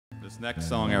This next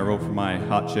song I wrote for my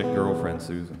hot chick girlfriend,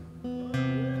 Susan.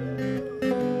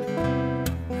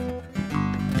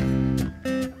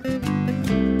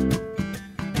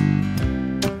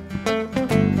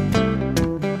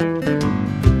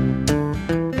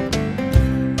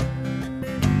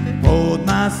 Pulled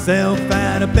myself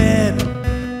out of bed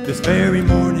this very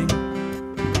morning.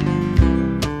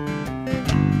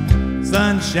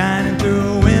 Sun shining through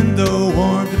a window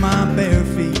warmed my bare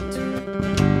feet.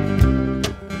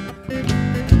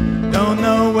 Don't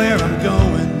know where I'm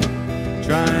going,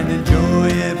 trying to enjoy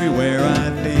everywhere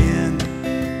I've been,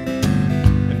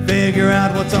 and figure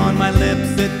out what's on my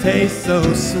lips that tastes so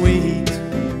sweet.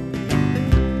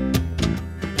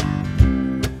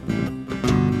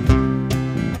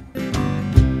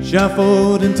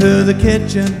 Shuffled into the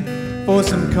kitchen for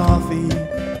some coffee.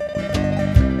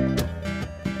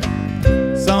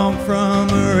 Song from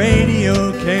a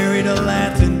radio carried a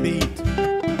Latin beat.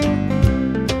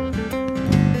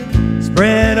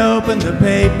 Spread open the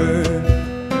paper,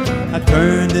 I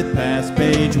turned it past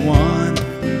page 1,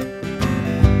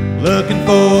 looking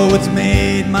for what's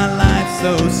made my life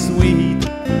so sweet.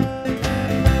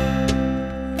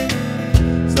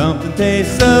 Something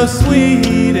tastes so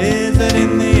sweet, is it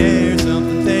in the air?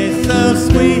 Something tastes so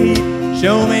sweet,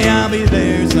 show me I'll be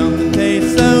there. Something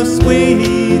tastes so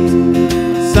sweet,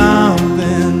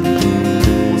 something,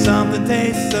 well, something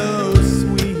tastes so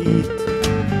sweet.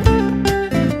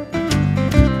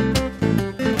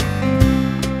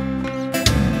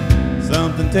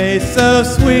 Something tastes so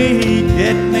sweet,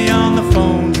 get me on the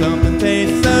phone. Something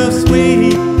tastes so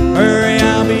sweet, hurry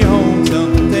I'll be home.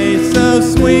 Something tastes so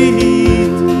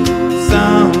sweet,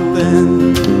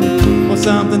 something, well,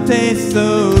 something tastes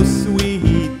so sweet.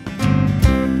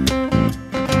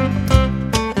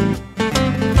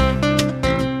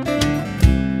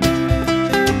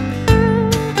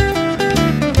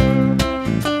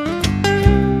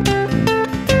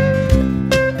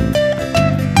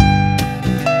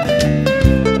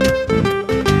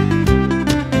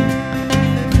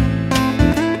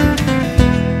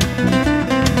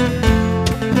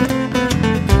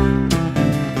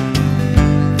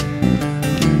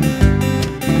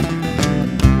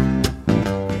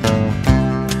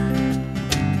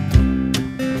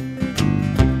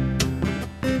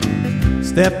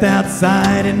 Stepped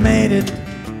outside and made it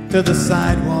to the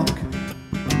sidewalk.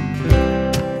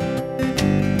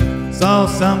 Saw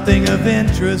something of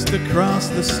interest across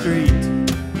the street.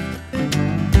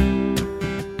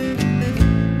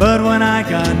 But when I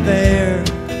got there,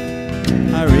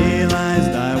 I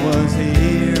realized I was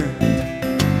here,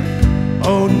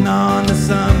 holding on to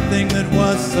something that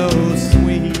was so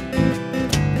sweet.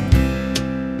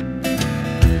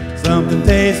 Something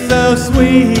tastes so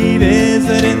sweet, is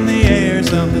it in the air?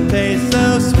 Something tastes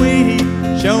so sweet,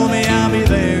 show me I'll be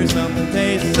there. Something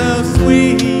tastes so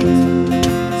sweet,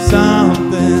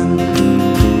 something,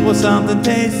 well, something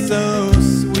tastes so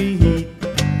sweet.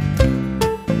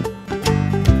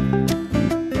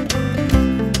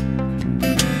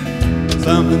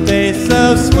 Something tastes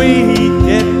so sweet,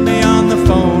 get me on the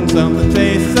phone. Something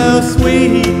tastes so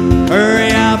sweet,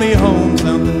 hurry I'll be home.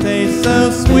 Something tastes so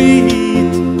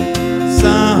sweet,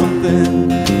 something,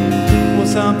 well,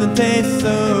 something tastes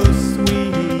so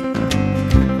sweet.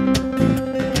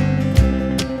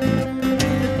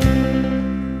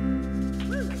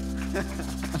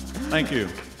 Thank you.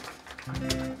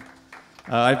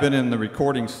 I've been in the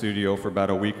recording studio for about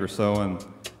a week or so, and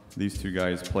these two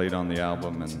guys played on the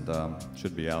album, and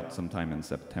should be out sometime in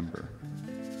September.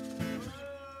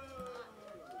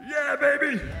 Yeah,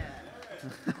 baby!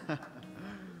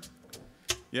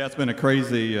 Yeah, it's been a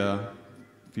crazy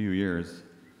few years.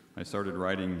 I started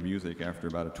writing music after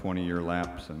about a 20-year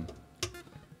lapse, and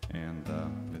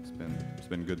it's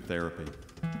been good therapy.